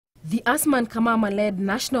The Asman Kamama-led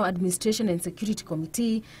National Administration and Security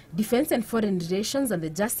Committee, Defense and Foreign Relations and the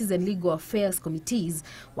Justice and Legal Affairs Committees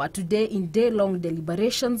were today in day-long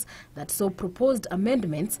deliberations that saw proposed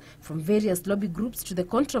amendments from various lobby groups to the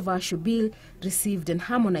controversial bill received and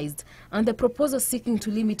harmonized, and the proposal seeking to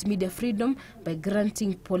limit media freedom by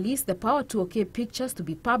granting police the power to okay pictures to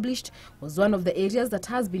be published was one of the areas that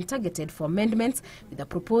has been targeted for amendments, with a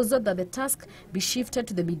proposal that the task be shifted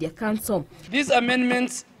to the Media Council. These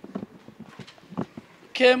amendments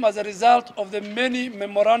came as a result of the many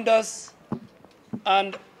memorandums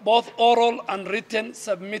and both oral and written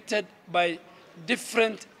submitted by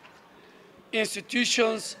different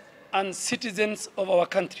institutions and citizens of our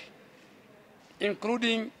country,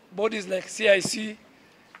 including bodies like CIC,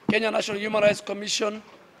 Kenya National Human Rights Commission,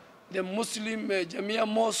 the Muslim Jamia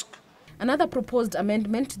Mosque. Another proposed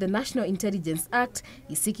amendment to the National Intelligence Act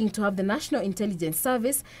is seeking to have the National Intelligence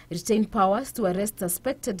Service retain powers to arrest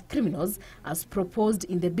suspected criminals as proposed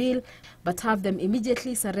in the bill, but have them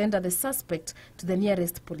immediately surrender the suspect to the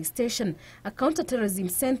nearest police station. A counter-terrorism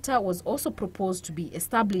center was also proposed to be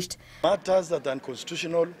established. Matters that are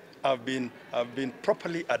unconstitutional have been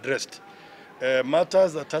properly addressed.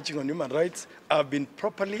 Matters that are touching on human rights have been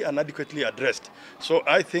properly and adequately addressed. So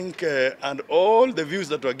I think, and all the views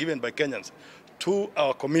that were given by Kenyans to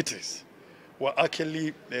our committees were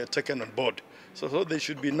actually taken on board. So there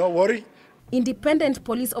should be no worry. Independent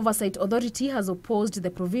Police Oversight Authority has opposed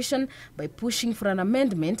the provision by pushing for an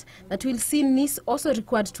amendment that will see NIS also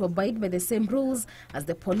required to abide by the same rules as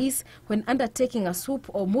the police when undertaking a swoop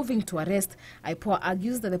or moving to arrest. IPOA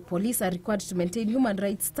argues that the police are required to maintain human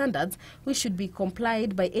rights standards which should be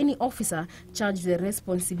complied by any officer charged with the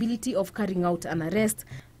responsibility of carrying out an arrest.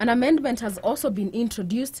 An amendment has also been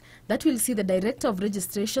introduced that will see the Director of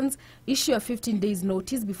Registrations issue a 15 days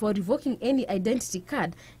notice before revoking any identity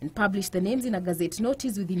card and publish the names in a gazette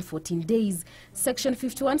notice within 14 days. Section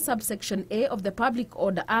 51 subsection A of the Public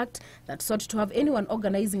Order Act that sought to have anyone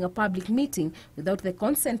organizing a public meeting without the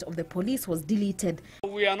consent of the police was deleted.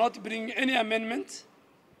 We are not bringing any amendments,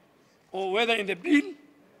 or whether in the bill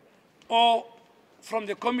or from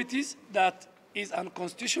the committees, that is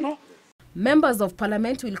unconstitutional. Members of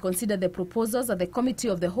Parliament will consider the proposals at the Committee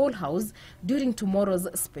of the Whole House during tomorrow's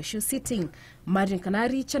special sitting. Marin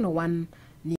Kanari, Channel 1.